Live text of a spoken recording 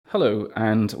Hello,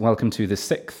 and welcome to the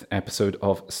 6th episode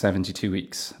of 72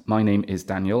 Weeks. My name is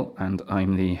Daniel, and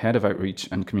I'm the Head of Outreach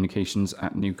and Communications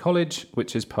at New College,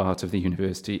 which is part of the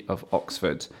University of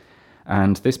Oxford.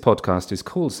 And this podcast is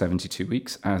called 72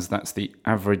 Weeks, as that's the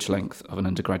average length of an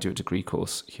undergraduate degree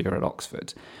course here at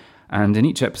Oxford. And in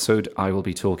each episode, I will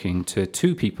be talking to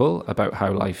two people about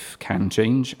how life can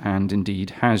change, and indeed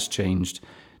has changed,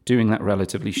 during that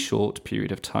relatively short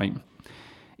period of time.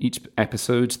 Each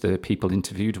episode, the people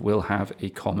interviewed will have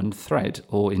a common thread,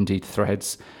 or indeed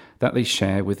threads, that they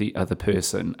share with the other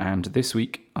person. And this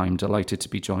week, I'm delighted to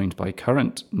be joined by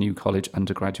current New College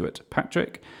undergraduate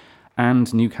Patrick,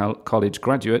 and New College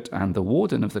graduate and the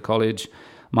warden of the college,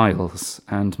 Miles.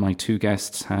 And my two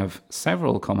guests have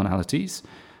several commonalities.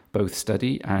 Both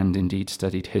study and indeed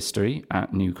studied history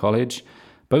at New College.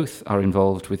 Both are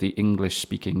involved with the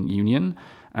English-speaking union,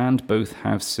 and both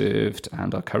have served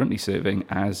and are currently serving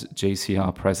as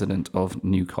JCR President of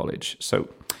New College. So,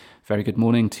 very good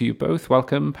morning to you both.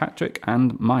 Welcome, Patrick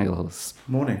and Miles.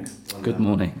 Morning. Good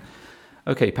morning.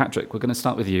 Okay, Patrick, we're going to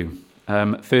start with you.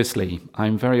 Firstly,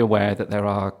 I'm very aware that there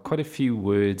are quite a few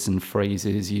words and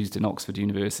phrases used in Oxford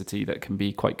University that can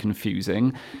be quite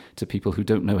confusing to people who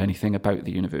don't know anything about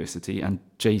the university, and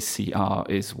JCR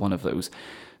is one of those.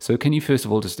 So can you first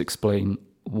of all just explain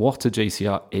what a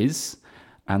JCR is,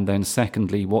 and then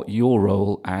secondly, what your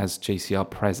role as JCR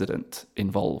President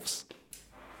involves?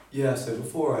 Yeah, so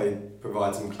before I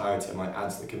provide some clarity, I might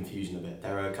add to the confusion a bit.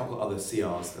 There are a couple of other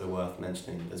CRs that are worth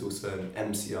mentioning. There's also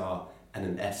an MCR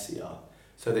and an SCR.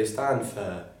 So they stand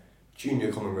for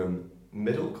Junior Common Room,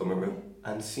 Middle Common Room,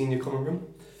 and Senior Common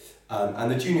Room. And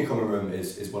the Junior Common Room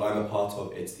is what I'm a part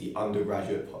of. It's the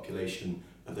undergraduate population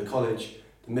of the college.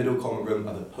 The Middle Common Room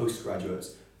are the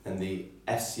postgraduates, and the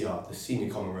SCR, the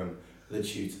Senior Common Room, are the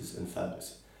tutors and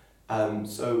fellows.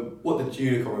 So what the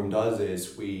Junior Common Room does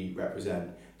is we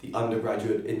represent the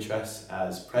undergraduate interests.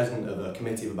 As president of a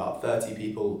committee of about 30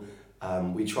 people.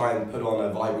 We try and put on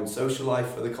a vibrant social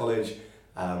life for the college.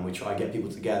 We try and get people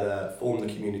together, form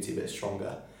the community a bit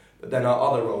stronger. But then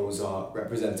our other roles are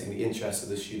representing the interests of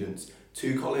the students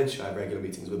to college. I have regular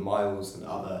meetings with Miles and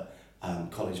other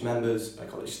college members,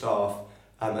 college staff,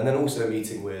 and then also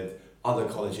meeting with other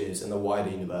colleges and the wider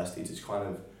university to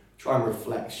try and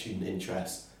reflect student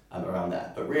interests around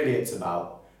that. But really it's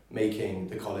about making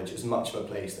the college as much of a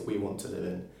place that we want to live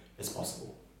in as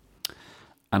possible.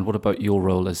 And what about your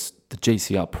role as the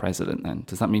JCR President then?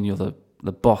 Does that mean you're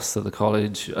the boss of the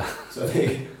college? So I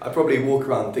think I probably walk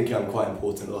around thinking I'm quite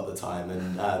important a lot of the time,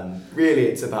 and really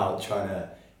it's about trying to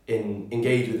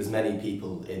engage with as many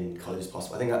people in college as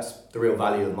possible. I think that's the real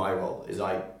value of my role, is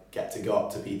I get to go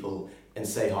up to people and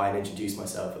say hi and introduce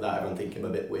myself without everyone thinking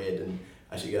I'm a bit weird and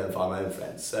I should go and find my own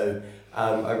friends. So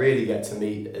I really get to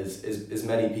meet as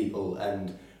many people,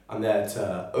 and I'm there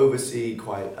to oversee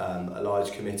quite a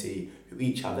large committee who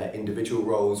each have their individual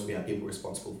roles. We have people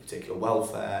responsible for particular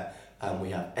welfare,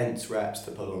 we have ENTS reps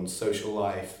to put on social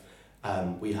life,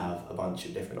 we have a bunch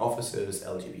of different officers,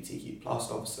 LGBTQ+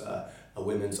 officer, a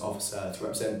women's officer, to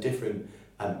represent different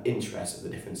interests of the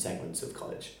different segments of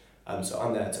college. So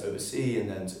I'm there to oversee and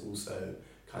then to also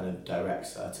kind of direct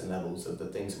certain levels of the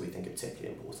things that we think are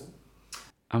particularly important.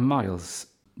 And Miles,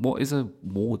 what is a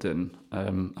warden,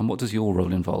 and what does your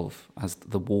role involve as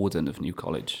the warden of New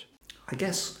College? I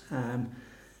guess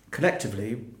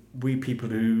collectively, we people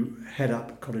who head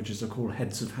up colleges are called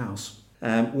heads of house.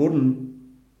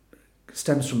 Warden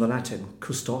stems from the Latin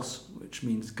custos, which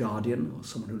means guardian or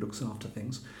someone who looks after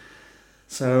things.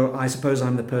 So I suppose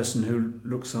I'm the person who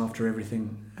looks after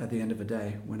everything at the end of the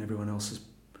day when everyone else has,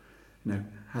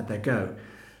 had their go.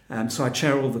 So I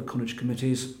chair all the college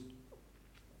committees,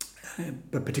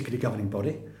 but particularly governing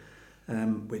body,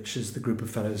 which is the group of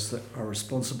fellows that are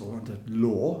responsible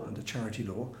under charity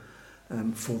law,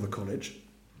 for the college.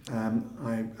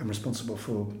 I am responsible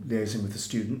for liaising with the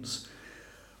students.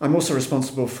 I'm also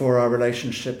responsible for our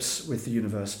relationships with the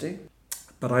university,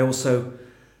 but I also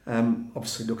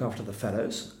obviously look after the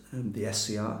fellows, the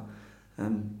SCR,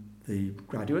 the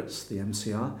graduates, the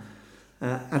MCR,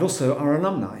 and also our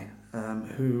alumni,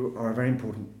 who are a very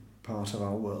important part of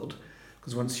our world.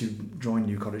 Because once you join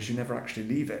New College, you never actually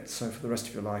leave it. So for the rest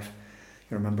of your life,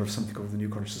 you're a member of something called the New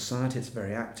College Society. It's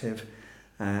very active,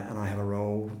 and I have a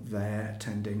role there,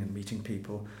 attending and meeting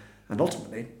people, and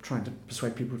ultimately trying to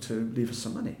persuade people to leave us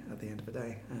some money at the end of the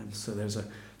day. So there's a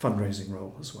fundraising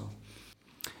role as well.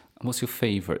 And what's your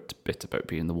favourite bit about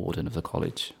being the warden of the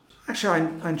college?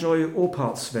 Actually, I enjoy all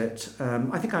parts of it.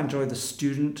 I think I enjoy the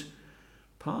student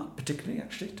part, particularly,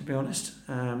 actually, to be honest.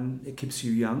 It keeps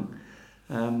you young.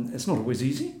 It's not always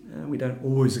easy. We don't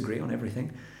always agree on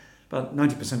everything. but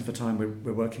 90% of the time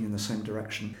we're working in the same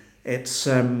direction. It's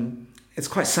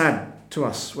quite sad to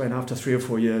us when after 3 or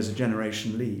 4 years a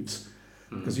generation leaves,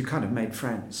 because you kind of made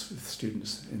friends with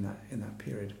students in that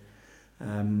period,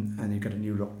 and you get a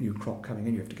new crop coming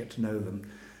in. You have to get to know them,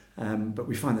 but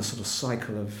we find this sort of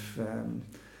cycle of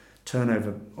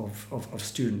turnover of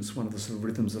students, one of the sort of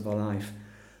rhythms of our life,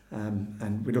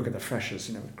 and we look at the freshers,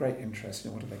 with great interest.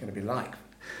 What are they going to be like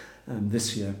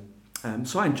this year?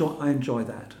 So I enjoy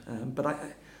that, but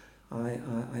I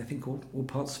think all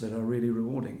parts of it are really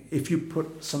rewarding if you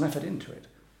put some effort into it.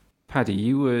 Paddy,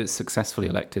 you were successfully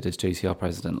elected as JCR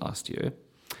President last year.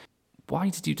 Why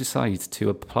did you decide to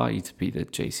apply to be the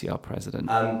JCR President?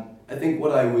 I think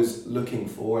what I was looking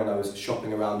for, and I was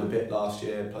shopping around a bit last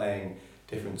year, playing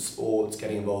different sports,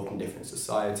 getting involved in different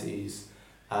societies,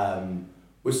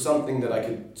 was something that I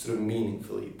could sort of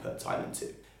meaningfully put time into.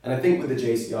 And I think with the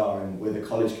JCR and with the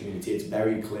college community, it's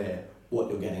very clear what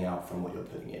you're getting out from what you're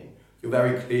putting in. You're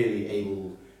very clearly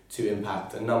able to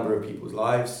impact a number of people's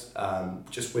lives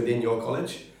just within your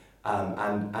college,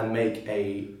 and make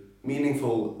a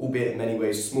meaningful, albeit in many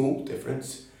ways small,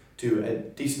 difference to a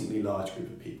decently large group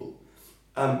of people.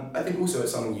 I think also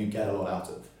it's something you get a lot out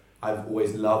of. I've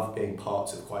always loved being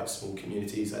part of quite small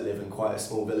communities. I live in quite a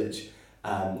small village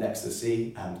next to the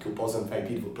sea, called Bosham, very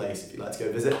beautiful place if you'd like to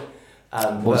go visit.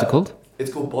 What was it called?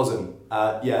 It's called Bosham.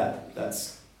 Yeah,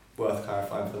 that's worth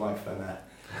clarifying for the microphone there.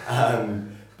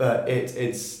 But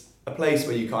it's a place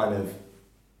where you kind of,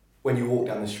 when you walk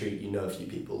down the street, you know a few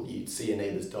people. You see your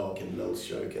neighbour's dog in a little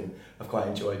stroke, and I've quite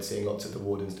enjoyed seeing lots of the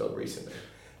warden's dog recently.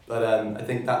 But I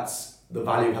think that's the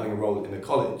value of having a role in the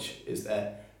college, is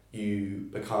that you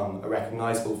become a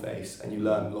recognisable face and you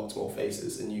learn lots more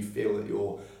faces and you feel that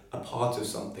you're a part of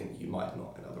something you might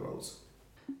not in other roles.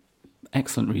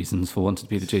 Excellent reasons for wanting to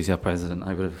be the JCR President.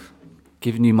 I would have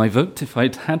given you my vote if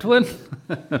I'd had one.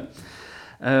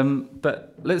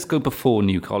 But let's go before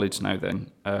New College now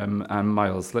then. And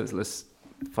Miles, let's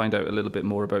find out a little bit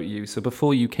more about you. So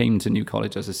before you came to New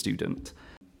College as a student,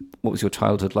 what was your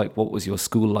childhood like? What was your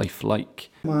school life like?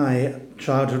 My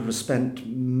childhood was spent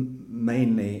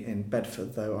mainly in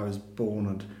Bedford, though I was born,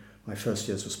 and my first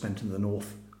years were spent in the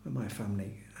north, where my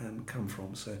family come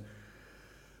from. So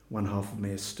one half of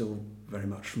me is still very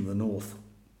much from the north.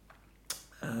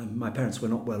 My parents were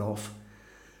not well off,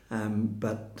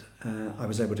 but I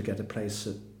was able to get a place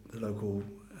at the local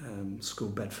school,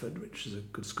 Bedford, which is a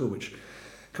good school, which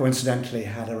coincidentally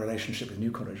had a relationship with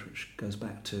New College, which goes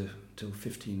back to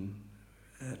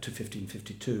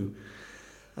 1552.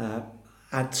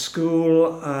 At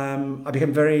school, I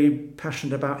became very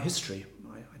passionate about history.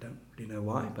 I don't really know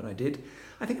why, but I did.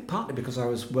 I think partly because I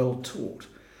was well taught.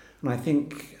 And I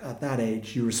think at that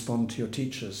age you respond to your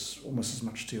teachers almost as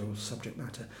much to your subject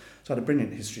matter. So I had a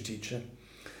brilliant history teacher.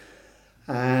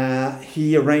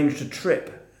 He arranged a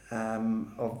trip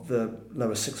of the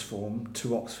lower sixth form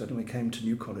to Oxford, and we came to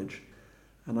New College.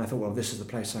 And I thought, well, this is the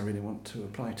place I really want to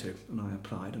apply to. And I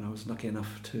applied, and I was lucky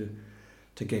enough to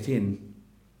get in.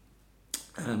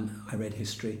 I read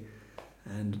history,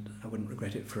 and I wouldn't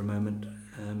regret it for a moment.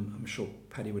 I'm sure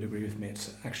Paddy would agree with me.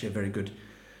 It's actually a very good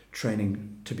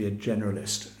training to be a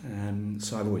generalist.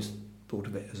 So I've always thought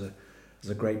of it as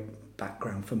a great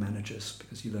background for managers,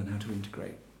 because you learn how to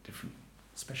integrate different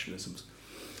specialisms.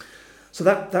 So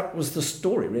that was the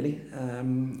story, really.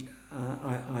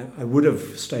 I would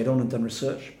have stayed on and done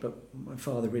research, but my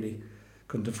father really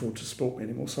couldn't afford to support me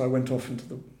anymore, so I went off into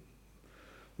the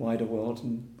wider world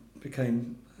and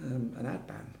became an ad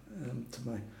man to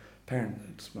my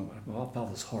parents, my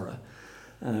father's horror,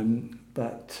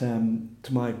 but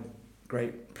to my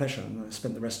great pleasure, and I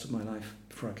spent the rest of my life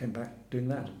before I came back doing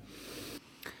that.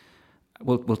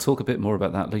 We'll talk a bit more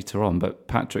about that later on, but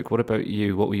Patrick, what about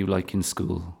you? What were you like in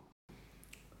school?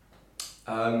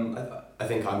 I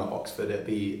think I'm at Oxford. It'd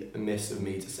be amiss of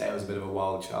me to say I was a bit of a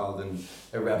wild child and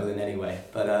a rebel in any way,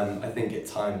 but I think at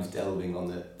times delving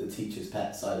on the teacher's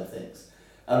pet side of things.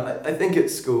 I think at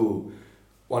school,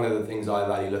 one of the things I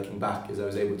value looking back is I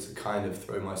was able to kind of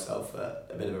throw myself at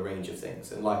a bit of a range of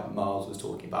things. And like Miles was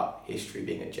talking about history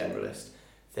being a generalist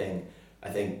thing, I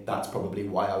think that's probably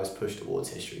why I was pushed towards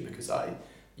history, because I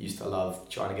used to love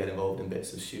trying to get involved in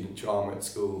bits of student drama at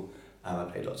school. I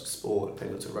played lots of sport, I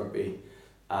played lots of rugby,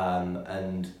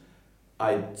 and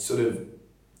I sort of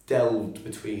delved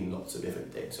between lots of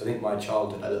different things. So I think my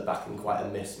childhood, I look back in quite a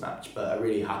mismatch, but a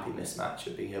really happy mismatch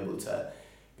of being able to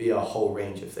be a whole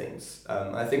range of things.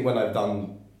 I think when I've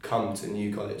come to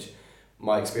New College,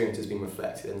 my experience has been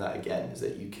reflected in that again, is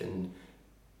that you can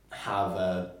have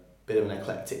a bit of an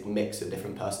eclectic mix of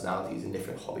different personalities and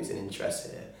different hobbies and interests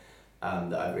here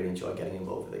that I really enjoy getting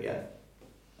involved with again.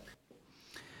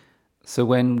 So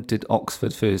when did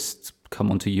Oxford first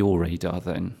come onto your radar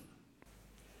then?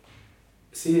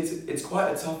 See, it's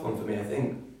quite a tough one for me. I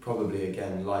think probably,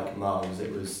 again, like Miles,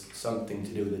 it was something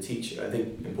to do with the teacher. I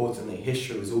think, importantly,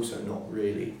 history was also not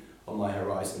really on my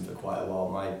horizon for quite a while.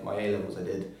 My A-levels, I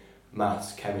did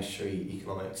maths, chemistry,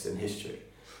 economics and history.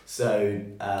 So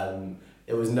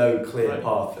it was no clear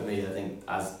path for me. I think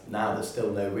as now there's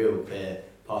still no real clear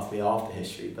path for me after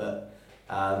history, but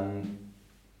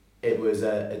it was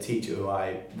a teacher who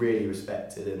I really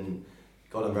respected and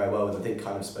got on very well with. I think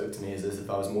kind of spoke to me as if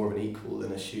I was more of an equal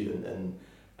than a student, and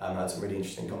had some really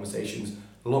interesting conversations,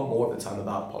 a lot more of the time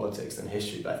about politics than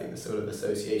history, but I think the sort of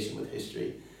association with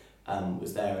history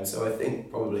was there. And so I think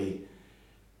probably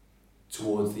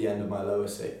towards the end of my lower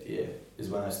sixth year is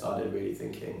when I started really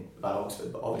thinking about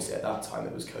Oxford, but obviously at that time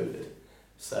it was COVID.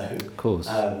 So of course.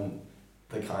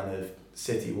 The kind of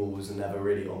city walls were never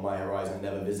really on my horizon. I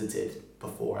never visited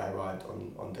before I arrived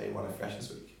on day one of Freshers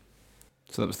Week.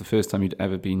 So that was the first time you'd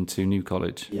ever been to New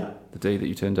College? Yeah. The day that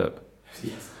you turned up?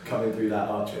 Yes, coming through that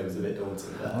archway was a bit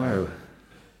daunting. But Wow.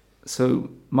 So,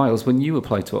 Miles, when you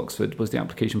applied to Oxford, was the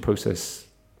application process,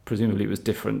 presumably it was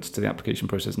different to the application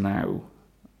process now?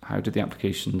 How did the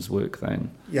applications work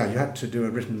then? Yeah, you had to do a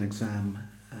written exam,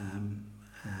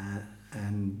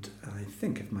 and I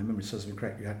think, if my memory serves me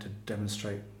correct, you had to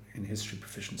demonstrate in history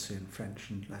proficiency in French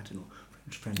and Latin, or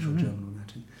French or German or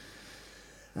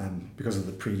Latin, because of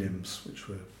the prelims, which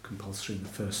were compulsory in the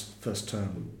first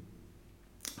term.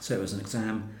 So it was an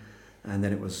exam, and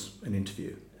then it was an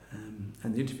interview.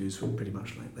 And the interviews were pretty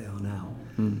much like they are now.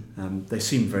 They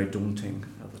seemed very daunting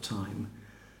at the time,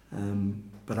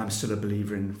 but I'm still a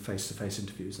believer in face-to-face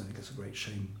interviews. I think it's a great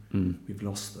shame we've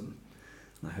lost them,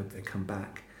 and I hope they come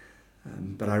back.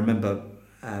 But I remember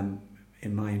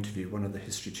in my interview, one of the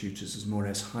history tutors was more or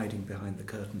less hiding behind the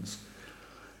curtains,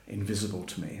 invisible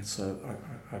to me. So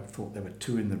I thought there were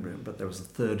two in the room, but there was a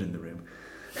third in the room.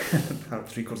 About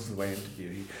 3/4 of the way interview,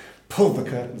 he pulled the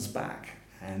curtains back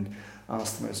and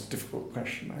asked the most difficult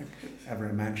question I could ever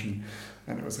imagine,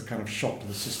 and it was a kind of shock to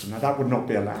the system. Now that would not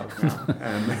be allowed now.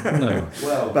 No.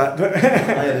 Well, but I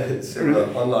had a similar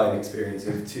online experience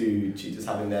of two tutors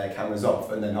having their cameras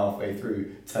off and then halfway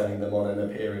through turning them on and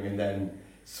appearing and then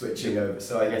switching over.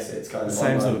 So I guess it's kind of the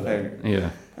same sort of online thing.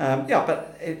 Yeah. Yeah,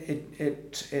 but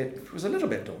it was a little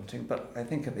bit daunting, but I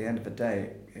think at the end of the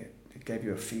day, it gave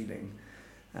you a feeling,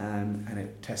 and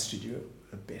it tested you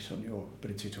a bit on your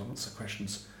ability to answer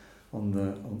questions on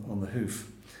the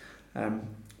hoof.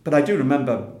 But I do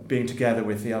remember being together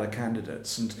with the other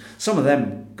candidates, and some of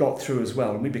them got through as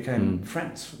well, and we became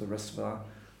friends for the rest of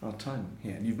our time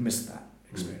here. And you've missed that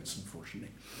experience,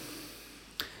 unfortunately.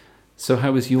 So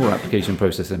how was your application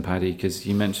process then, Paddy? Because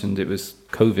you mentioned it was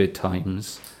COVID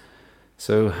times.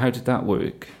 So how did that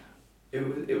work?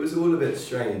 It was all a bit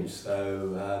strange.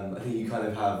 So I think you kind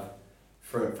of have,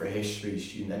 for a history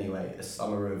student anyway, a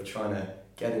summer of trying to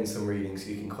get in some reading so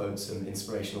you can quote some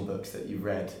inspirational books that you've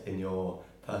read in your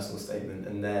personal statement.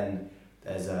 And then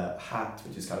there's a HAT,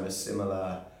 which is kind of a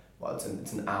similar, well, it's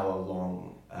an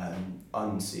hour-long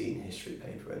unseen history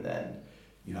paper. And then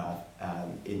you have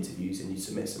interviews and you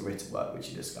submit some written work, which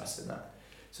you discuss in that.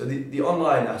 So the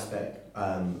online aspect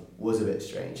was a bit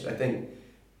strange. And I think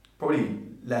probably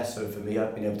less so for me.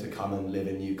 I've been able to come and live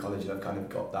in New College and I've kind of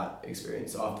got that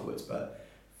experience afterwards. But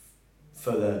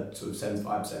for the sort of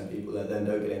 75% of people that then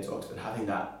don't get into Oxford, having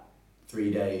that 3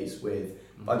 days with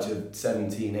a bunch of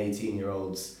 17,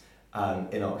 18-year-olds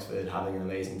in Oxford having an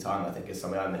amazing time, I think is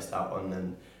something I missed out on,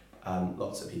 and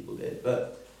lots of people did.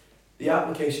 But the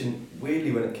application,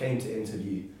 weirdly, when it came to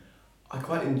interview, I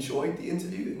quite enjoyed the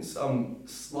interview in some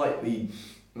slightly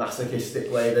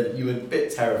masochistic way that you were a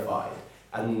bit terrified.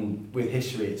 And with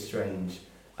history, it's strange.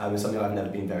 Something I've never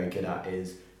been very good at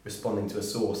is responding to a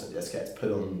source that just gets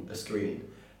put on a screen.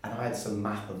 And I had some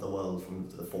map of the world from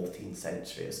the 14th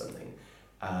century or something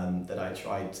that I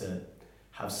tried to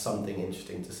have something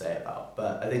interesting to say about.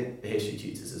 But I think the history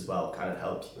tutors as well kind of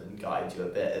help you and guide you a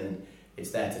bit, and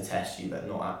it's there to test you but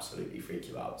not absolutely freak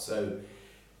you out. So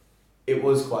it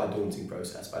was quite a daunting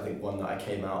process, but I think one that I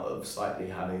came out of slightly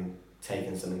having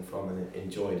taken something from and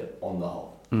enjoyed it on the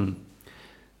whole.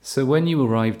 So when you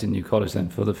arrived in New College then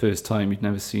for the first time, you'd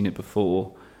never seen it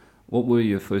before, what were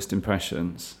your first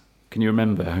impressions? Can you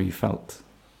remember how you felt?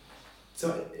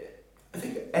 So I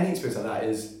think any experience like that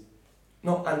is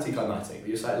not anticlimactic, but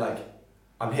you're like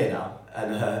I'm here now,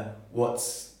 and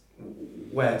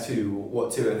where to,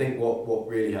 what to. I think what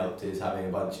really helped is having a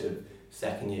bunch of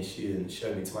second year students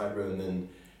show me to my room and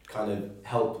kind of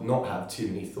help not have too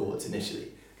many thoughts initially.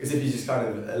 Because if you just kind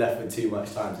of are left with too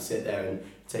much time to sit there and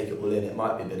take it all in, it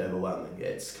might be a bit overwhelming.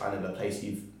 It's kind of a place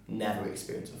you've never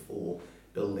experienced before.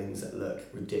 Buildings that look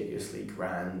ridiculously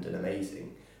grand and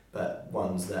amazing, but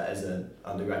ones that as an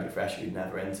undergraduate fresh who'd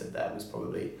never entered there was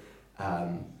probably a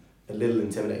little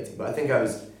intimidating. But I think I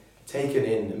was taken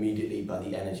in immediately by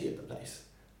the energy of the place.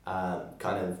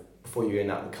 Kind of before you're in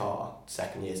out of the car,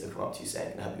 second years have come up to you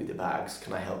saying, can I help you with your bags?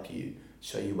 Can I help you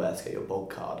show you where to get your bulk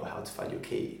card or how to find your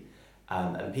key?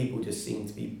 And people just seem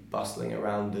to be bustling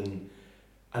around and,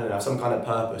 I don't know, have some kind of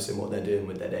purpose in what they're doing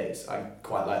with their days. I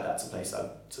quite like that. It's a place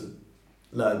to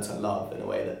learn to love in a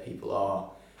way that people are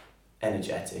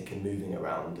energetic and moving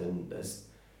around, and there's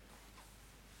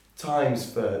times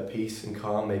for peace and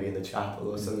calm, maybe in the chapel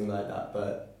or something like that,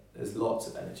 but there's lots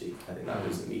of energy. I think that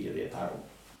was immediately apparent.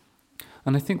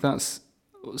 And I think that's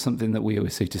something that we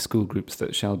always say to school groups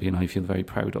that Shelby and I feel very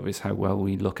proud of, is how well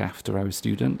we look after our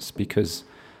students, because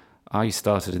I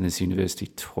started in this university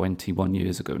 21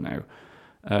 years ago now.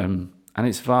 And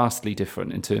it's vastly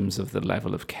different in terms of the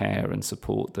level of care and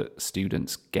support that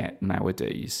students get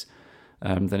nowadays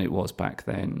than it was back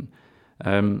then.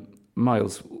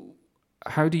 Miles,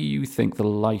 how do you think the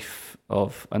life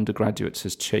of undergraduates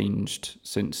has changed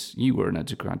since you were an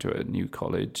undergraduate at New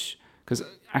College? Because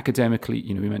academically,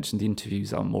 we mentioned the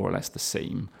interviews are more or less the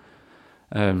same.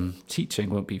 Teaching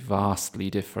won't be vastly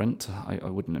different, I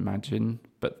wouldn't imagine,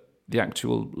 but the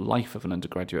actual life of an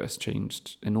undergraduate has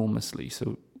changed enormously.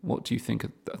 So what do you think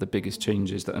are the biggest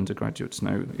changes that undergraduates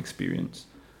now experience?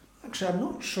 Actually, I'm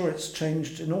not sure it's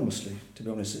changed enormously, to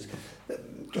be honest.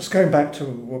 Just going back to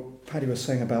what Paddy was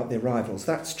saying about the arrivals,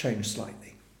 that's changed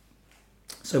slightly.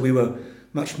 So we were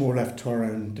much more left to our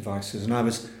own devices, and I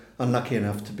was unlucky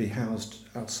enough to be housed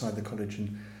outside the college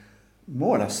in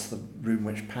more or less the room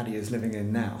which Paddy is living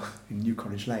in now, in New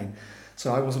College Lane.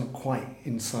 So I wasn't quite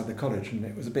inside the college, and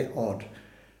it was a bit odd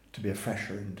to be a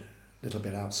fresher and a little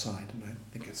bit outside, and I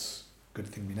think it's a good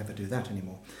thing we never do that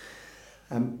anymore.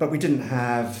 But we didn't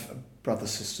have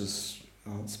brothers, sisters,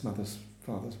 aunts, mothers,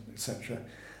 fathers, etc.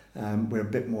 We're a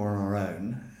bit more on our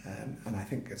own, and I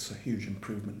think it's a huge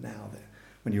improvement now that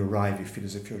when you arrive you feel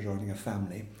as if you're joining a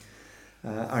family.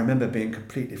 I remember being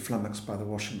completely flummoxed by the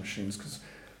washing machines because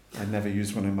I'd never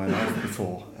used one in my life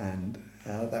before, and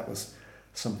that was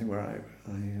something where I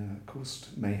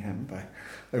caused mayhem by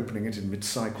opening it in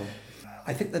mid-cycle.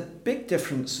 I think the big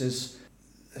difference has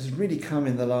really come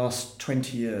in the last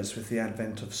 20 years with the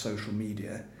advent of social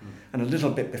media, and a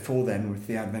little bit before then with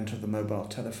the advent of the mobile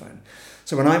telephone.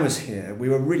 So when I was here, we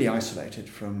were really isolated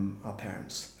from our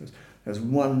parents. There was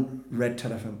one red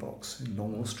telephone box in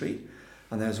Longwall Street,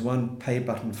 and there was one pay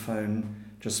button phone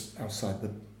just outside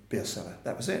the beer cellar.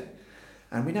 That was it.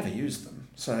 And we never used them.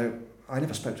 So I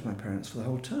never spoke to my parents for the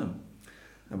whole term.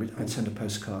 I'd send a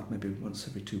postcard maybe once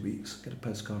every 2 weeks, get a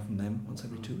postcard from them once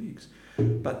every 2 weeks.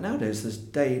 But nowadays there's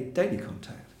daily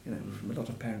contact, from a lot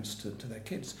of parents to their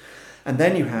kids. And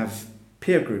then you have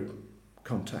peer group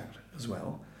contact as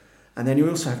well. And then you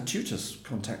also have tutors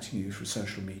contacting you through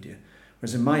social media.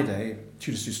 Whereas in my day,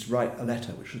 tutors used to write a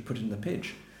letter which was put in the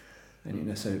pidge.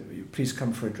 And so please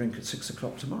come for a drink at 6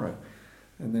 o'clock tomorrow.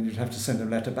 And then you'd have to send a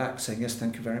letter back saying, yes,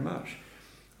 thank you very much.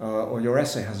 Or your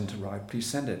essay hasn't arrived, please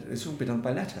send it. It's all been done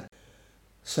by letter.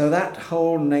 So that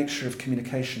whole nature of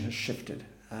communication has shifted.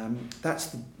 That's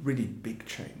the really big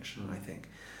change, I think.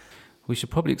 We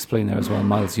should probably explain there as well,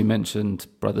 Miles, you mentioned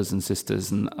brothers and sisters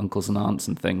and uncles and aunts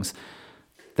and things.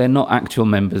 They're not actual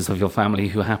members of your family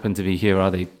who happen to be here,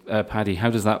 are they? Paddy, how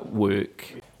does that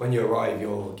work? When you arrive,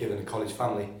 you're given a college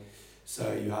family.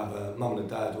 So you have a mum and a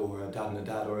dad, or a dad and a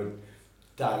dad, or a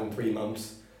dad and 3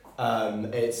 mums.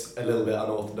 It's a little bit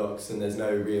unorthodox and there's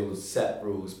no real set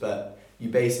rules, but you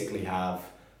basically have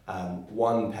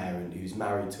one parent who's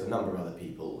married to a number of other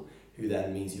people, who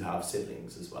then means you have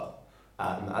siblings as well.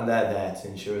 And they're there to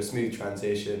ensure a smooth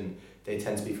transition. They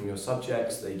tend to be from your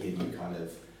subjects. They give you kind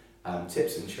of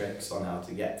tips and tricks on how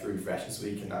to get through Freshers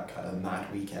Week and that kind of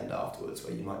mad weekend afterwards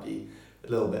where you might be a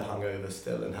little bit hungover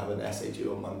still and have an essay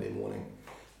due on Monday morning.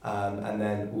 And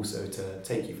then also to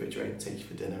take you for a drink, take you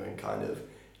for dinner and kind of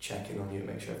check in on you and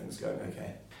make sure everything's going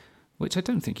okay. Which I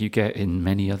don't think you get in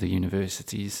many other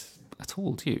universities at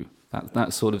all, do you?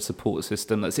 That sort of support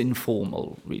system that's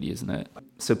informal, really, isn't it?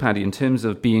 So, Paddy, in terms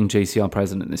of being JCR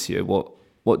President this year, what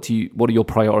are your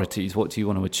priorities? What do you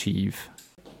want to achieve?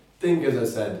 I think, as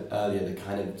I said earlier, the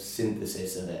kind of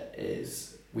synthesis of it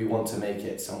is we want to make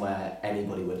it somewhere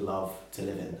anybody would love to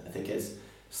live in. I think it's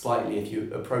slightly, if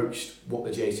you approached what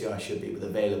the JCR should be with a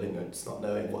veil of ignorance, not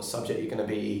knowing what subject you're going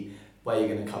to be, where you're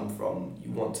going to come from,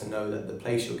 you want to know that the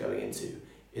place you're going into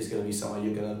is going to be somewhere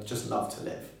you're going to just love to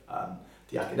live.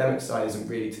 The academic side isn't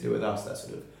really to do with us, that's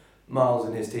sort of Miles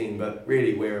and his team, but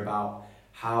really we're about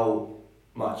how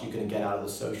much you're going to get out of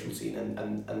the social scene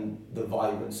and the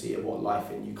vibrancy of what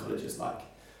life in New College is like.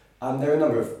 There are a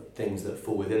number of things that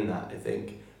fall within that. I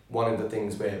think one of the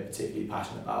things we're particularly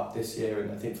passionate about this year,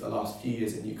 and I think for the last few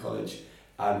years at New College,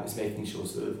 is making sure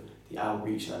sort of the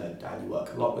outreach, and I know Dan, you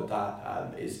work a lot with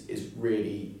that, is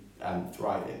really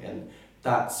thriving. And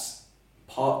that's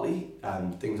partly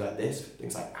things like this,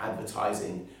 things like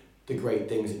advertising the great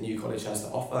things that New College has to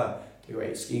offer, the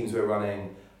great schemes we're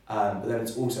running, but then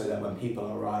it's also that when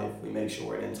people arrive, we make sure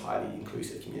we're an entirely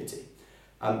inclusive community.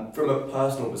 From a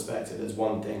personal perspective, there's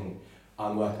one thing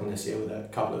I'm working on this year with a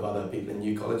couple of other people in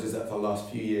New College, is that for the last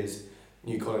few years,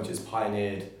 New College has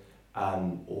pioneered,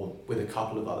 or with a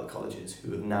couple of other colleges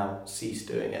who have now ceased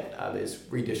doing it, is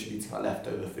redistributing our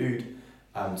leftover food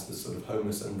to the sort of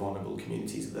homeless and vulnerable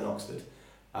communities within Oxford.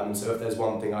 So if there's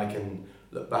one thing I can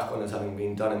look back on as having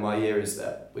been done in my year, is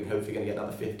that we're hopefully going to get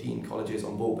another 15 colleges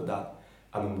on board with that.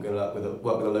 And we're going to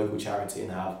work with a local charity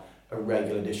and have a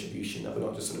regular distribution, that we're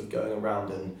not just sort of going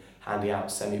around and handing out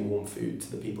semi-warm food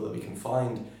to the people that we can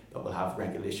find, but we'll have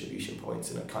regular distribution points,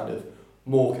 and it kind of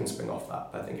more can spring off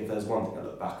that. But I think if there's one thing I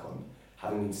look back on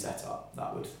having been set up,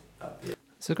 that would be it.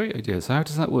 It's a great idea. So how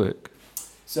does that work?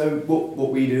 So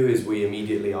what we do is we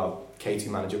immediately, our K2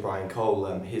 manager Brian Cole,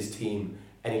 his team,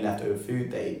 any leftover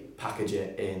food, they package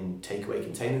it in takeaway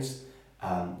containers.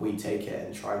 We take it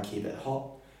and try and keep it hot.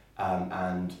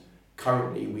 And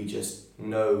currently we just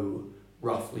know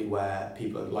roughly where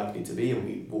people are likely to be, and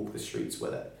we walk the streets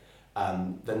with it.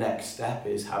 The next step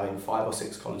is having 5 or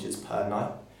 6 colleges per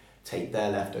night take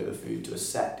their leftover food to a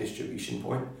set distribution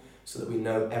point, so that we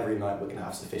know every night we're going to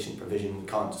have sufficient provision. We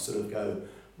can't just sort of go,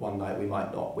 one night we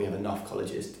might not. We have enough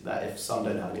colleges that if some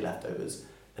don't have any leftovers,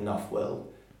 enough will.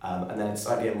 And then it's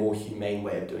slightly a more humane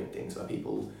way of doing things, where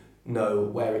people know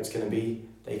where it's going to be.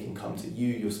 They can come to you.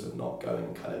 You're sort of not going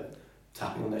and kind of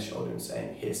tapping on their shoulder and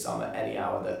saying, here's some at any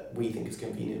hour that we think is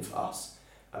convenient for us.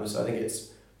 So I think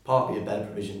it's partly a better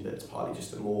provision, but it's partly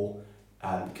just a more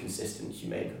consistent,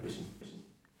 humane provision.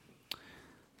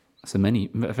 It's a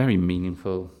very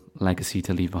meaningful legacy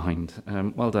to leave behind.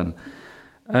 Well done.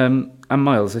 And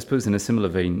Miles, I suppose in a similar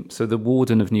vein, so the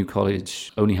warden of New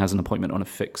College only has an appointment on a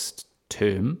fixed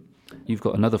term. You've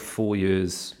got another 4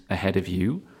 years ahead of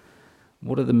you.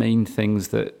 What are the main things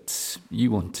that you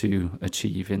want to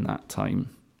achieve in that time?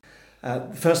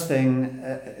 The first thing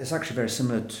is actually very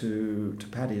similar to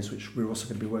Paddy's, which we're also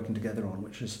going to be working together on,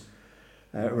 which is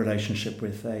a relationship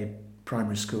with a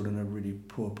primary school in a really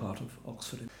poor part of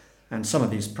Oxford. And some of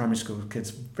these primary school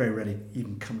kids very rarely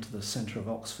even come to the centre of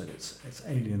Oxford. It's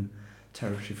alien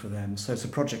territory for them. So it's a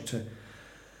project to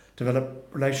develop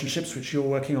relationships, which you're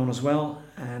working on as well,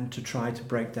 and to try to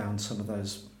break down some of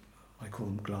those, I call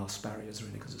them glass barriers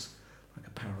really, because it's like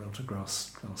a parallel to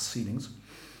glass ceilings.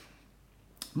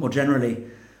 More generally,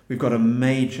 we've got a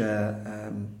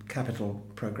major capital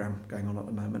programme going on at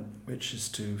the moment, which is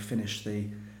to finish the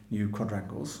new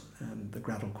quadrangles, the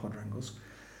Graddle quadrangles,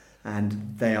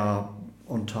 and they are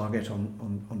on target,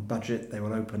 on budget. They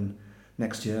will open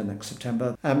next year, next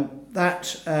September.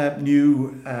 That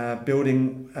new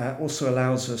building also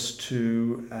allows us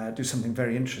to do something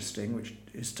very interesting, which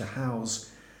is to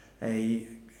house a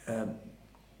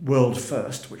world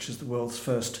first, which is the world's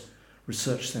first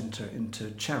research centre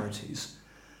into charities.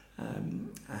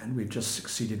 And we've just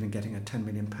succeeded in getting a £10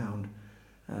 million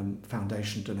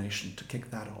foundation donation to kick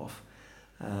that off.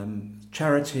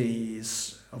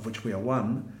 Charities, of which we are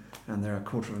one, and there are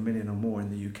 250,000 or more in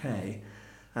the UK,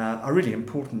 are really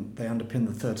important. They underpin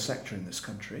the third sector in this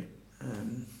country,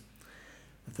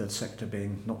 the third sector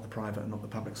being not the private and not the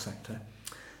public sector.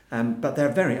 But they're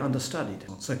very understudied.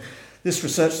 So this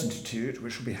research institute,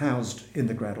 which will be housed in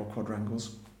the Graddle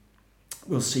quadrangles,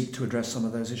 will seek to address some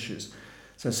of those issues.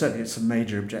 So certainly it's a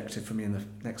major objective for me in the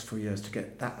next 4 years to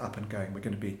get that up and going. We're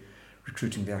going to be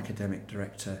recruiting the academic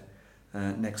director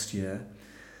next year.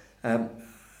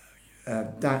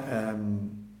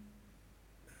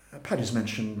 Paddy's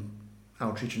mentioned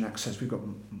outreach and access. We've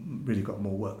really got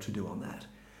more work to do on that,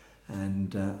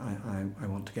 and I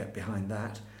want to get behind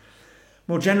that.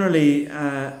 More generally,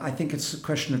 I think it's a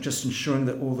question of just ensuring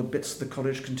that all the bits of the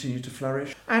college continue to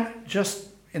flourish, and just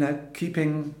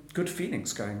keeping good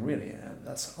feelings going. Really,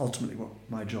 that's ultimately what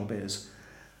my job is.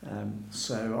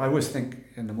 So I always think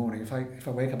in the morning, if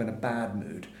I wake up in a bad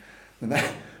mood, then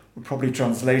that will probably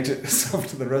translate itself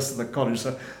to the rest of the college.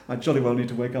 So I jolly well need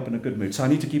to wake up in a good mood. So I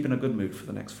need to keep in a good mood for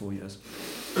the next 4 years.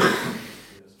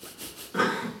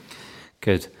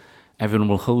 Good. Everyone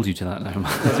will hold you to that now.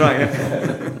 That's right.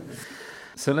 Yeah.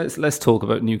 So let's talk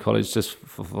about New College just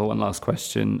for one last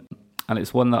question. And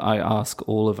it's one that I ask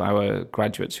all of our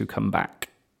graduates who come back.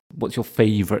 What's your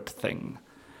favourite thing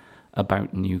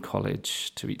about New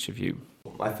College to each of you?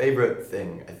 My favourite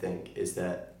thing, I think, is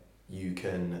that you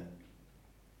can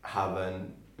have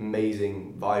an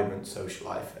amazing, vibrant social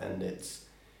life, and it's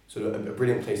sort of a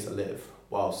brilliant place to live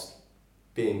whilst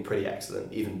being pretty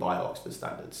excellent, even by Oxford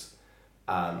standards.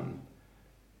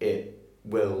 It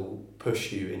will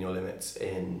push you in your limits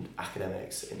in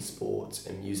academics, in sports,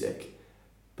 in music,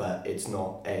 but it's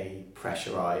not a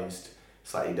pressurised,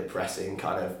 slightly depressing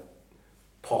kind of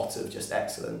pot of just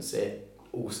excellence. It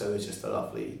also is just a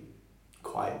lovely,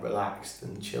 quite relaxed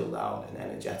and chilled out and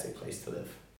energetic place to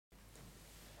live.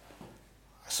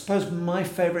 I suppose my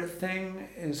favourite thing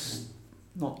is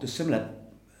not dissimilar.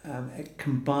 It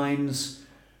combines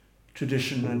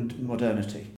tradition and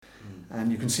modernity. And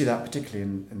you can see that particularly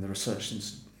in the research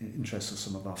interests of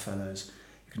some of our fellows.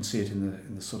 You can see it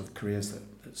in the sort of careers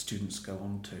that students go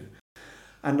on to.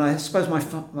 And I suppose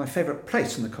my favourite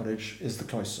place in the college is the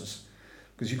cloisters,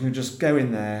 because you can just go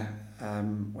in there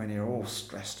when you're all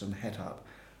stressed and head up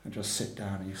and just sit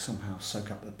down and you somehow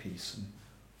soak up the peace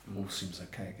and all seems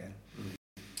okay again.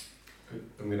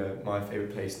 My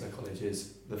favourite place in the college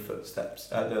is the footsteps,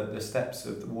 the steps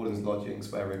of the warden's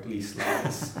lodgings where Reglisse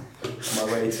lies. On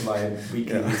my way to my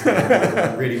weekly meeting,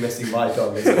 I'm really missing my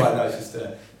dog. It's quite nice just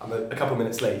I'm a couple of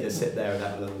minutes late, just sit there and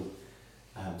have a little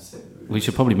sit. We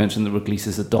should probably mention that Reglisse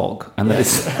is a dog, and that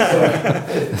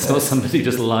it's not somebody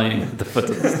just lying at the foot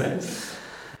of the stairs.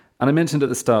 And I mentioned at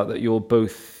the start that you're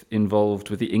both involved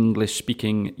with the English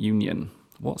Speaking Union.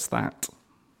 What's that?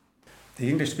 The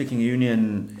English Speaking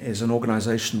Union is an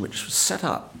organisation which was set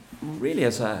up really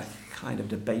as a kind of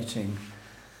debating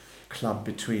club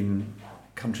between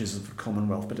countries of the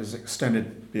Commonwealth, but has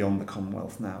extended beyond the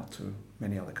Commonwealth now to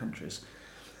many other countries,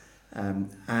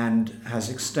 and has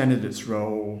extended its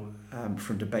role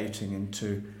from debating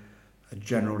into a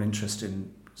general interest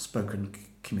in spoken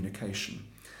communication.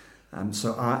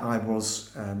 So I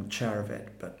was chair of it,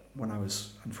 but when I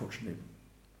was unfortunately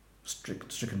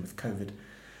stricken with COVID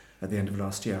at the end of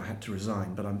last year, I had to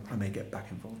resign, but I may get back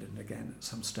involved in it again at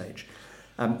some stage.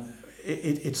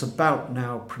 It's about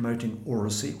now promoting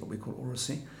oracy, what we call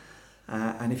oracy.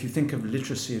 And if you think of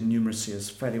literacy and numeracy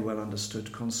as fairly well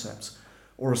understood concepts,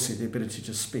 oracy, the ability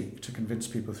to speak, to convince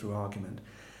people through argument,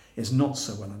 is not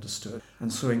so well understood.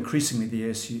 And so increasingly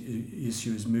the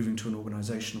ESU is moving to an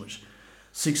organisation which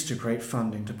seeks to create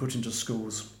funding to put into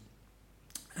schools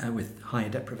with higher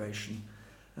deprivation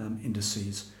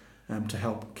indices, to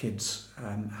help kids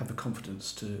have the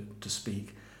confidence to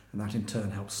speak, and that in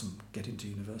turn helps them get into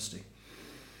university.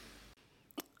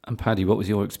 And Paddy, what was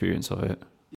your experience of it?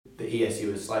 The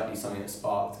ESU was slightly something that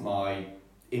sparked my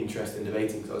interest in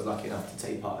debating, because I was lucky enough to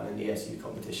take part in an ESU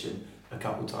competition a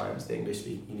couple times, the English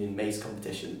Speaking Union Maze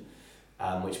competition,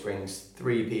 which brings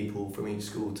 3 people from each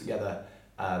school together,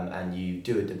 and you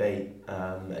do a debate,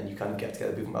 and you kind of get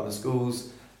together people from other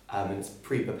schools, and it's a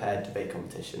pre-prepared debate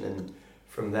competition. And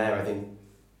from there, I think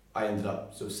I ended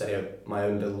up sort of setting up my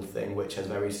own little thing, which has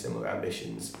very similar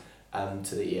ambitions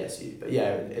to the ESU. But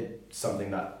yeah, it's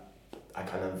something that I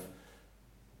kind of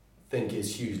think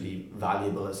is hugely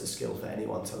valuable as a skill for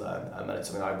anyone to learn, and it's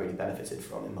something I really benefited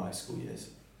from in my school years.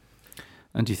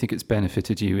 And do you think it's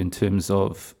benefited you in terms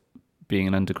of being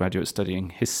an undergraduate studying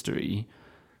history,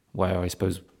 where I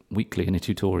suppose weekly in a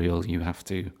tutorial you have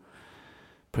to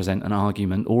present an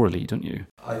argument orally, don't you?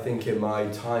 I think in my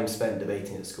time spent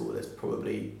debating at school, it's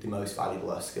probably the most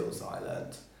valuable skills that I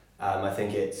learned. I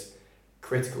think it's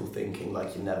critical thinking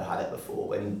like you've never had it before.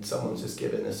 When someone's just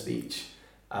given a speech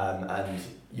and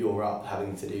you're up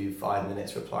having to do 5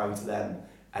 minutes replying to them,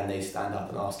 and they stand up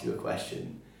and ask you a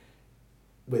question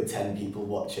with 10 people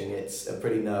watching, it's a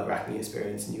pretty nerve-wracking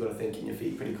experience, and you've got to think on your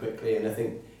feet pretty quickly. And I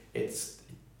think it's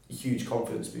a huge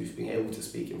confidence boost being able to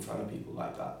speak in front of people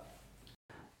like that.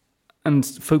 And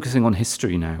focusing on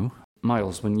history now,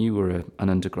 Miles, when you were an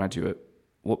undergraduate,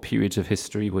 what periods of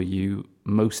history were you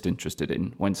most interested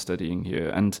in when studying here?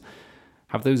 And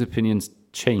have those opinions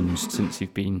changed since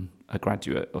you've been a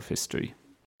graduate of history?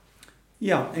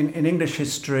 Yeah, in English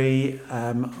history,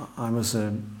 I was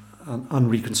an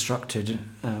unreconstructed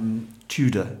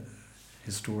Tudor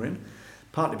historian,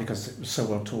 partly because it was so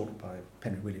well taught by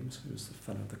Henry Williams, who was the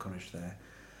fellow of the college there.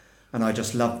 And I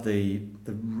just loved the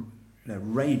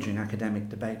raging academic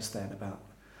debates then about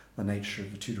the nature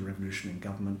of the Tudor Revolution in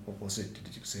government. What was it? Did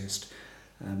it exist?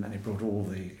 And it brought all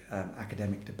the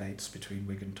academic debates between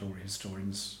Whig and Tory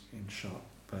historians in sharp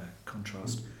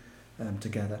contrast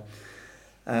together.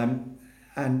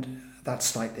 And that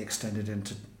slightly extended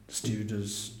into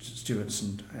Stuarts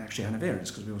and actually Hanoverians,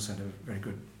 because we also had a very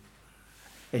good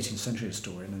 18th century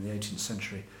historian, and the 18th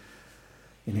century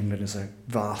in England is a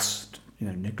vast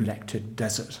neglected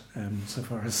desert so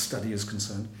far as study is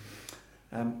concerned.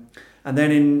 And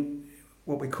then in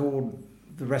what we call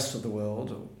the rest of the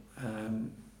world,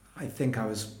 I think I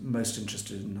was most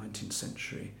interested in 19th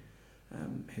century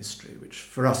history, which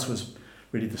for us was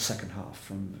really the second half,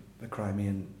 from the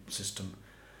Crimean system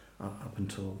up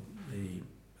until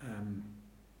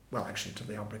until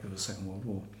the outbreak of the Second World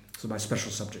War. So my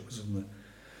special subject was in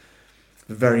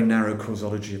the very narrow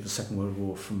causology of the Second World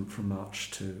War from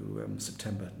March to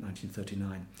September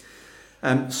 1939.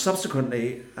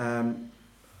 Subsequently,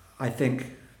 I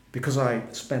think because I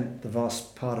spent the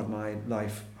vast part of my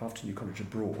life after New College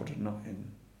abroad and not in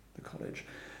the college,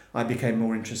 I became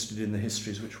more interested in the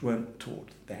histories which weren't taught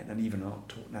then and even aren't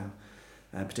taught now,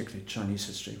 particularly Chinese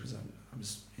history, because I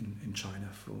was in China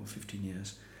for 15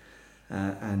 years.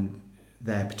 And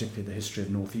there, particularly the history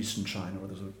of northeastern China, or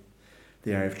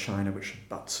the area of China which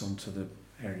butts onto the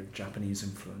area of Japanese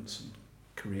influence and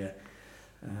Korea,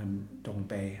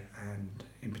 Dongbei, and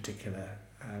in particular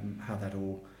how that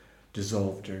all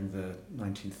dissolved during the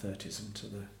 1930s into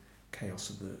the chaos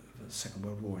of the Second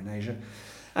World War in Asia.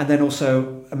 And then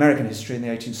also American history in the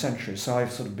 18th century. So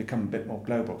I've sort of become a bit more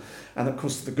global. And of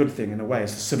course the good thing in a way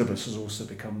is the syllabus has also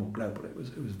become more global. It was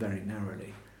very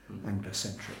narrowly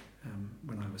Anglo-centric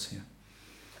when I was here.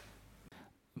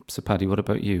 So Paddy, what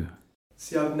about you?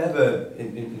 See, I've never,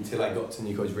 until I got to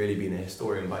New College, really been a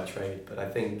historian by trade, but I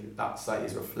think that slightly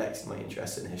is reflecting my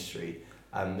interest in history,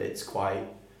 and it's quite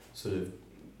sort of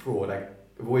broad. I've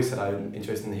always said I'm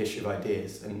interested in the history of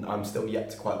ideas, and I'm still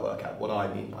yet to quite work out what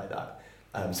I mean by that.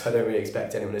 So I don't really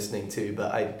expect anyone listening to,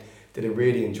 but I did a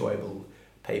really enjoyable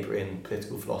paper in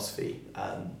political philosophy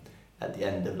at the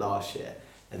end of last year.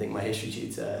 I think my history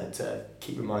tutor to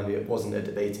keep reminding me it wasn't a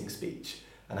debating speech,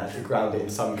 and I had to ground it in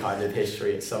some kind of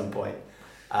history at some point.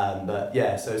 But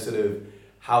yeah, so sort of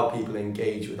how people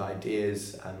engage with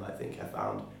ideas, and I think I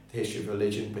found the history of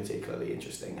religion particularly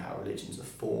interesting, how religions are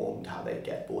formed, how they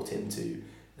get bought into, and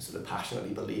sort of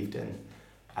passionately believed in.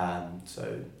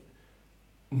 So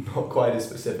not quite as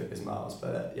specific as Miles,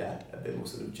 but yeah, a bit more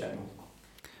sort of general.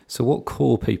 So what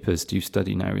core papers do you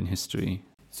study now in history?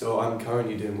 So I'm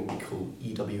currently doing what we call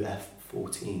EWF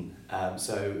 14.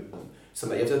 So you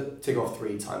have to tick off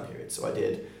 3 time periods. So I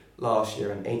did last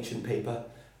year an ancient paper,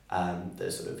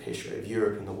 the sort of history of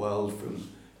Europe and the world from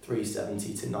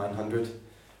 370 to 900.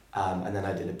 And then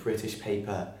I did a British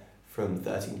paper from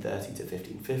 1330 to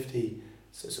 1550.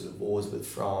 So sort of wars with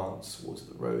France, Wars of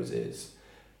the Roses,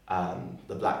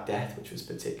 the Black Death, which was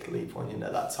particularly poignant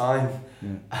at that time.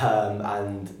 Yeah.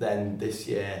 And then this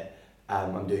year,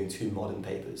 I'm doing 2 modern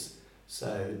papers.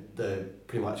 So the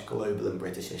pretty much global and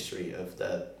British history of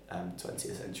the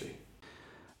 20th century.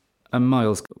 And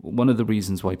Miles, one of the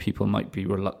reasons why people might be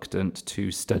reluctant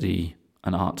to study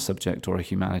an art subject or a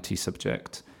humanities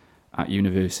subject at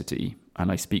university, and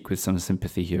I speak with some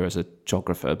sympathy here as a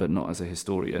geographer but not as a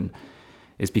historian,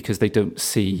 is because they don't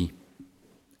see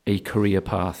a career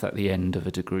path at the end of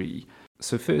a degree.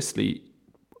 So firstly,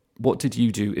 what did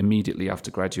you do immediately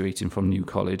after graduating from New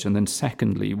College? And then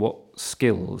secondly, what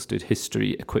skills did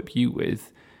history equip you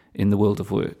with in the world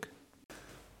of work?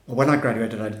 Well, when I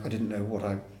graduated, I didn't know what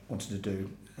I wanted to do,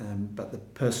 but the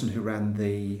person who ran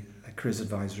the careers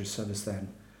advisory service then,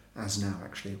 as now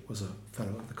actually, was a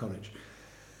fellow of the college.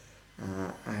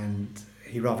 And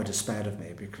he rather despaired of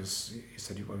me because he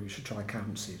said, well, you should try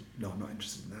accountancy. No, I'm not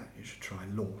interested in that. You should try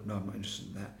law. No, I'm not interested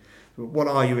in that. What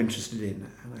are you interested in?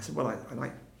 And I said, well, I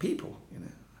like people,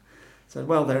 So,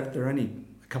 well, there are only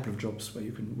a couple of jobs where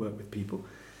you can work with people.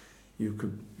 You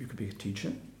could be a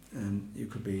teacher, you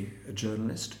could be a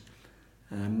journalist,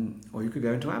 or you could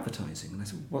go into advertising. And I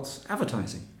said, what's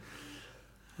advertising?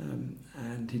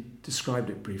 And he described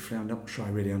it briefly. I'm not sure I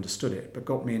really understood it, but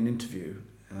got me an interview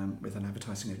with an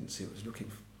advertising agency that was looking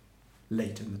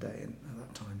late in the day at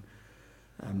that time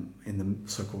in the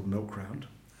so-called milk round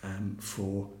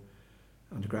for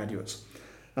undergraduates.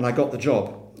 And I got the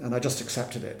job, and I just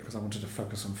accepted it because I wanted to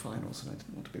focus on finals and I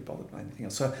didn't want to be bothered by anything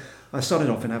else. So I started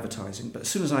off in advertising, but as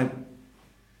soon as I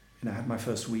had my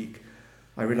first week,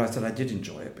 I realised that I did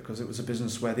enjoy it because it was a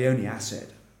business where the only asset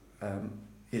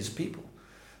is people.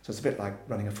 So it's a bit like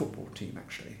running a football team,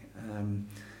 actually.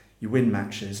 You win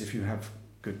matches if you have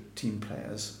good team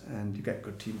players, and you get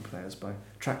good team players by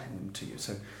attracting them to you.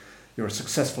 So you're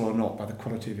successful or not by the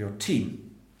quality of your team.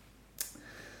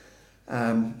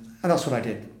 And that's what I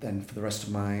did then for the rest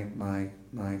of my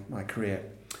career.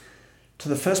 To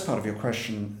the first part of your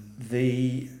question,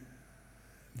 the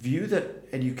view that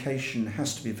education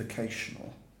has to be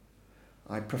vocational,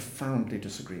 I profoundly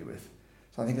disagree with.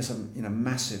 So I think it's a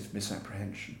massive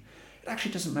misapprehension. It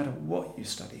actually doesn't matter what you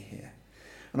study here.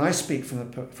 And I speak from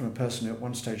a person who at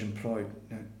one stage employed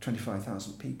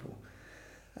 25,000 people.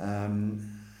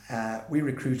 We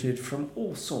recruited from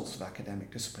all sorts of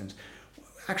academic disciplines.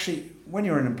 Actually, when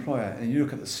you're an employer and you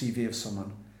look at the CV of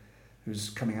someone who's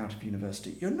coming out of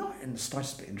university, you're not in the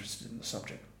slightest bit interested in the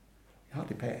subject. You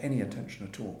hardly pay any attention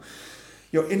at all.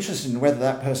 You're interested in whether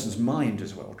that person's mind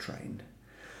is well trained.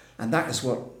 And that is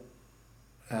what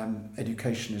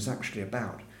education is actually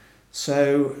about.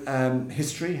 So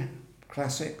history,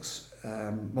 classics,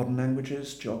 modern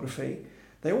languages, geography,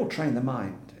 they all train the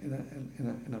mind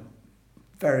in a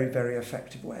very, very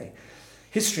effective way.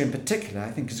 History in particular, I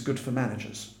think, is good for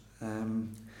managers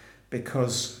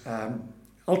because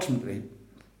ultimately,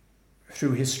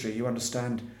 through history, you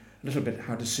understand a little bit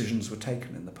how decisions were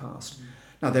taken in the past.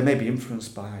 Now, they may be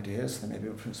influenced by ideas, they may be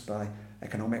influenced by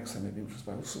economics, they may be influenced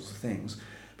by all sorts of things,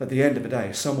 but at the end of the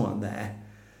day, someone there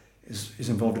is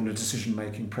involved in a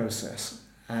decision-making process,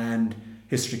 and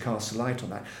history casts a light on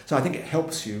that. So I think it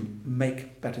helps you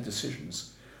make better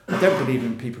decisions. I don't believe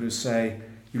in people who say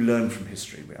you learn from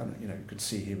history. You could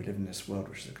see here we live in this world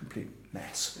which is a complete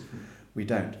mess. We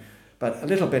don't. But a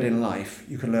little bit in life,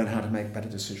 you can learn how to make better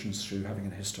decisions through having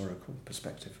a historical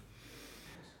perspective.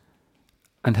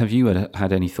 And have you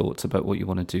had any thoughts about what you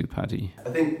want to do, Paddy? I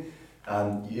think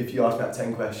if you asked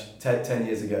me that 10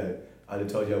 years ago, I'd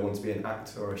have told you I wanted to be an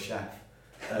actor or a chef.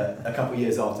 A couple of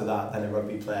years after that, then a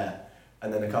rugby player.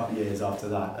 And then a couple of years after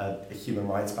that, a human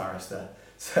rights barrister.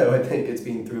 So I think it's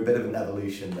been through a bit of an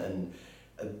evolution and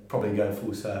probably going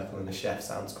full circle, and the chef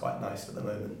sounds quite nice at the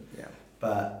moment. Yeah.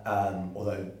 But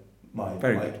although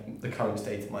the current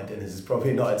state of my dinners is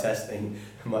probably not attesting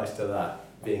much to that,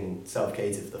 being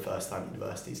self-catered for the first time at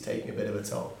university is taking a bit of a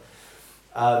toll.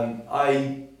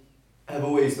 I have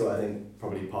always thought, I think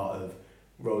probably part of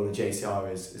role in the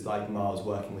JCR is like Miles,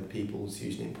 working with people is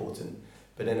hugely important,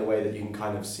 but in a way that you can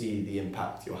kind of see the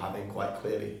impact you're having quite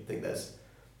clearly. I think there's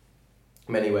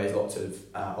many ways lots of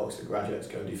Oxford graduates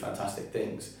go and do fantastic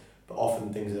things, but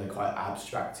often things that are quite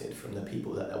abstracted from the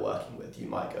people that they're working with. You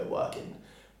might go work in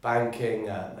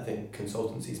banking, I think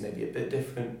consultancies may be a bit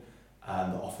different,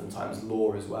 oftentimes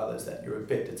law as well, is that you're a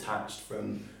bit detached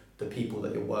from the people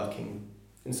that you're working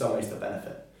in some ways to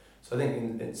benefit. So I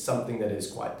think it's something that is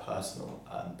quite personal,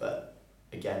 but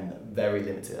again, very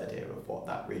limited idea of what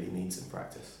that really means in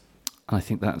practice. I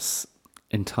think that's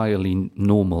entirely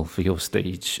normal for your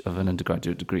stage of an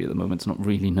undergraduate degree at the moment, to not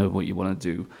really know what you want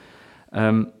to do.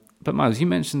 But Miles, you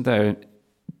mentioned there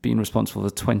being responsible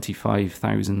for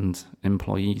 25,000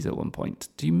 employees at one point.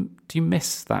 Do you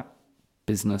miss that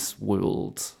business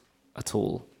world at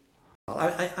all?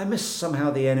 I miss somehow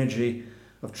the energy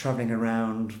of travelling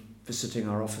around, visiting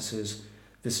our offices,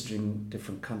 visiting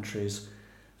different countries.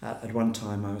 At one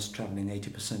time I was travelling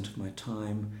 80% of my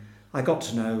time. I got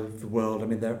to know the world. I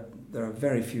mean, there are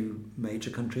very few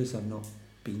major countries I've not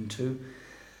been to,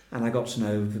 and I got to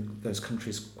know those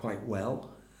countries quite well.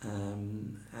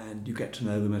 And you get to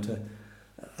know them at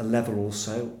a level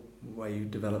also where you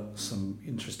develop some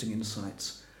interesting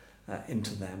insights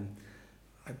into them.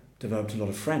 I developed a lot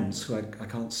of friends who I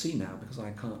can't see now because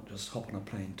I can't just hop on a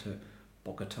plane to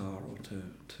Bogota or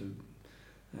to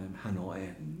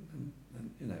Hanoi,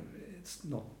 and it's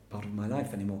not part of my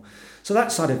life anymore. So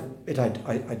that side of it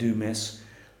I do miss.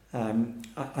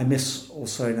 I miss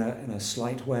also in a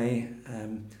slight way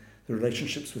the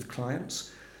relationships with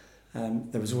clients.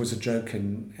 There was always a joke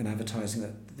in advertising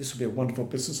that this would be a wonderful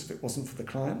business if it wasn't for the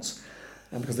clients,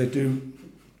 because they do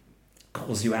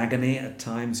cause you agony at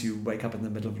times. You wake up in the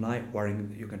middle of the night worrying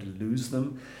that you're going to lose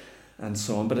them and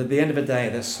so on. But at the end of the day,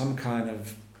 there's some kind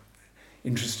of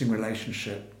interesting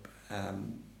relationship,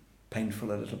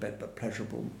 painful a little bit, but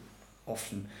pleasurable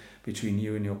often, between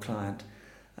you and your client,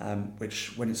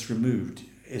 which when it's removed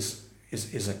is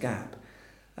a gap.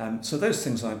 So those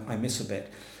things I miss a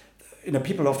bit.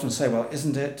 People often say, well,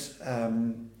 isn't it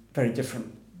very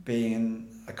different being in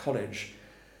a college?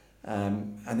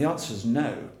 And the answer is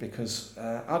no, because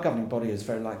our governing body is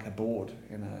very like a board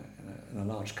in a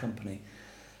large company.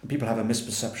 And people have a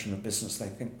misperception of business. They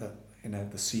think that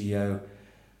the CEO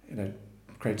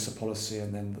creates a policy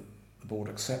and then the board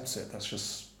accepts it. That's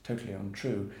just totally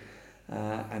untrue.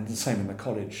 And the same in the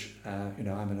college.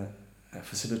 I'm a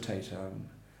facilitator, I'm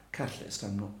a catalyst.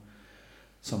 I'm not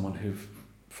someone who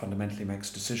fundamentally makes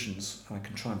decisions. I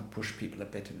can try and push people a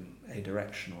bit in a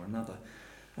direction or another,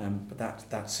 but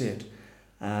that's it.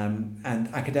 And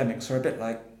academics are a bit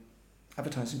like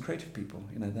advertising creative people.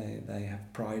 They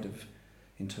have pride of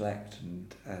intellect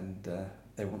and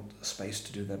they want a space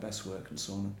to do their best work and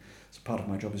so on. So part of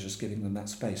my job is just giving them that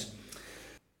space.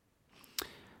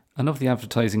 And of the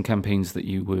advertising campaigns that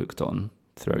you worked on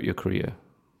throughout your career,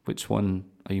 which one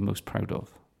are you most proud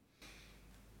of?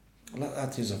 Well,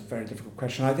 that is a very difficult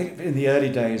question. I think in the early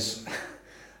days,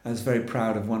 I was very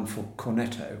proud of one for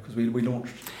Cornetto, because we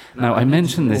launched... Now, I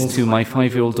mentioned this to my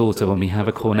 5-year-old daughter when we have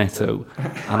a cornetto,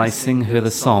 and I sing her the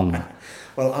song.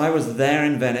 Well, I was there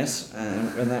in Venice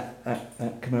when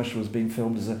that commercial was being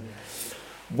filmed as a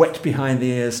wet behind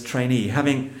the ears trainee,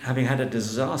 having had a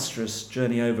disastrous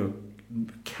journey over,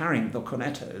 carrying the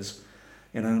Cornettos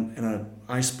in an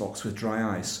ice box with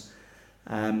dry ice,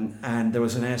 and there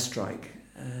was an airstrike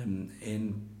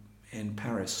in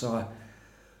Paris. So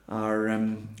our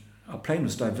plane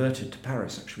was diverted to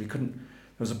Paris. Actually, there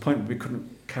was a point where we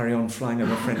couldn't carry on flying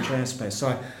over French airspace.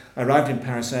 So I arrived in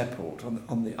Paris airport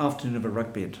on the afternoon of a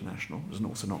rugby international. It was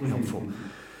also not helpful,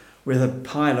 with a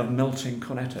pile of melting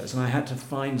Cornettos, and I had to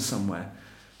find somewhere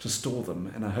to store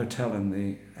them in a hotel in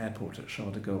the airport at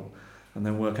Charles de Gaulle, and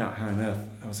then work out how on earth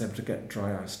I was able to get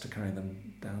dry ice to carry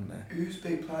them down there. Whose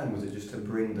big plan was it, just to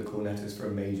bring the Cornettos for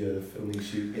a major filming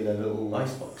shoot in a little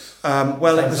icebox?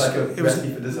 Well, it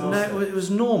was no, it was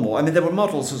normal. I mean, there were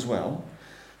models as well,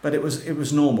 but it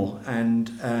was normal, and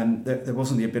there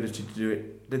wasn't the ability to do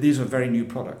it. These were very new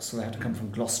products, so they had to come from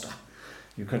Gloucester.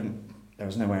 There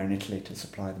was nowhere in Italy to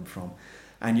supply them from,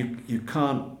 and you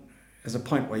can't. There's a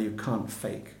point where you can't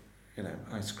fake,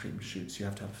 ice cream shoots. You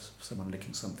have to have someone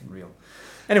licking something real.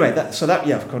 Anyway, for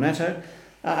Cornetto.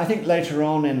 I think later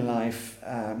on in life,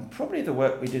 probably the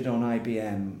work we did on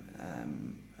IBM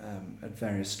at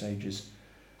various stages,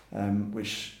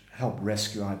 which helped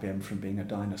rescue IBM from being a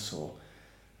dinosaur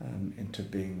into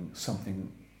being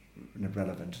something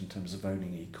relevant in terms of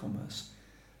owning e-commerce,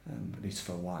 at least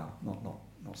for a while,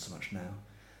 not so much now.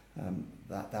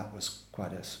 That was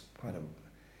quite a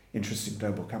interesting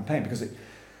global campaign, because it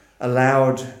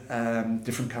allowed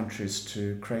different countries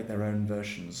to create their own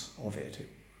versions of it. It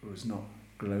was not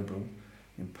global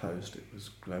imposed, it was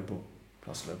global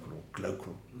plus local, or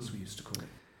glocal as we used to call it.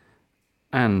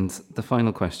 And the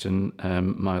final question,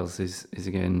 Miles, is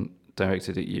again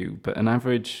directed at you, but an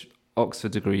average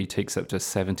Oxford degree takes up to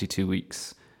 72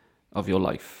 weeks of your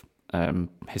life,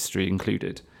 history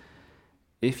included.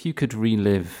 If you could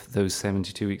relive those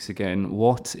 72 weeks again,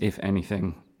 what, if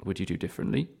anything, would you do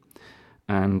differently?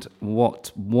 And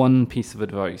what one piece of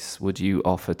advice would you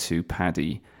offer to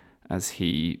Paddy as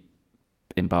he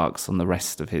embarks on the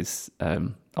rest of his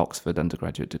Oxford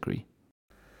undergraduate degree?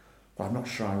 Well, I'm not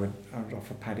sure I would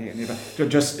offer Paddy any, but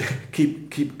just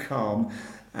keep calm.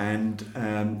 And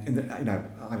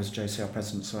I was JCR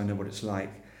President, so I know what it's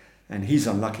like. And he's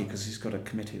unlucky because he's got a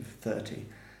committee of 30,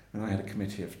 and I had a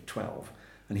committee of 12.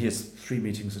 And he has 3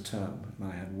 meetings a term,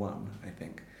 and I had 1, I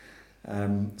think.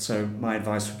 So my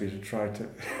advice would be to try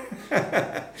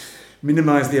to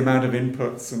minimise the amount of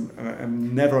inputs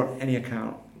and never on any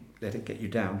account let it get you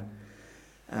down.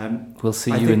 We'll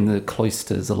see you in the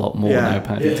cloisters a lot more now,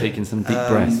 Paddy, taking some deep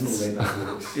breaths.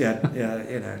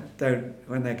 Don't,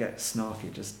 when they get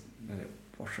snarky, just let it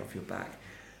wash off your back.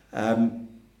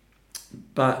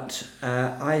 But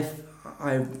I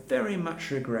very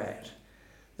much regret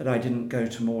that I didn't go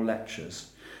to more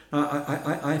lectures.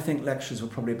 I think lectures were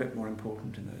probably a bit more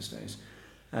important in those days.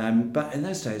 But in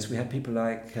those days, we had people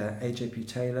like A.J.P.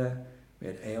 Taylor, we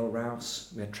had A.L.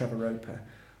 Rouse, we had Trevor Roper,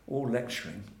 all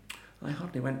lecturing. I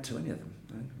hardly went to any of them.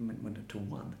 I went to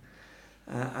 1.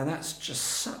 And that's just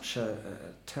such a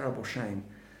terrible shame.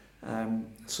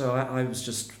 So I was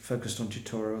just focused on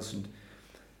tutorials,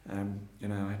 and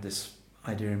I had this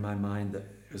idea in my mind that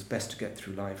it was best to get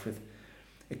through life with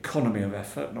economy of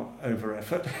effort, not over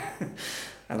effort.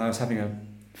 And I was having a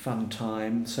fun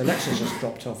time, so lectures just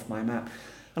dropped off my map.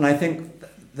 And I think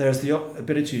there's the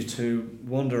ability to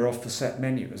wander off the set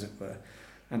menu, as it were,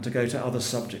 and to go to other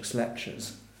subjects'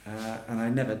 lectures. And I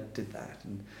never did that.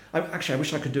 And I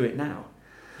wish I could do it now.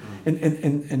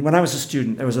 And when I was a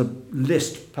student, there was a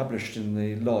list published in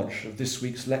the lodge of this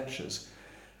week's lectures.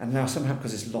 And now somehow,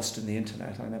 because it's lost in the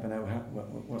internet, I never know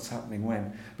what's happening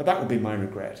when. But that would be my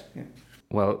regret. Yeah.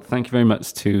 Well, thank you very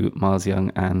much to Miles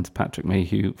Young and Patrick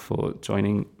Mayhew for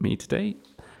joining me today.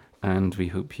 And we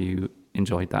hope you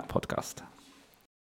enjoyed that podcast.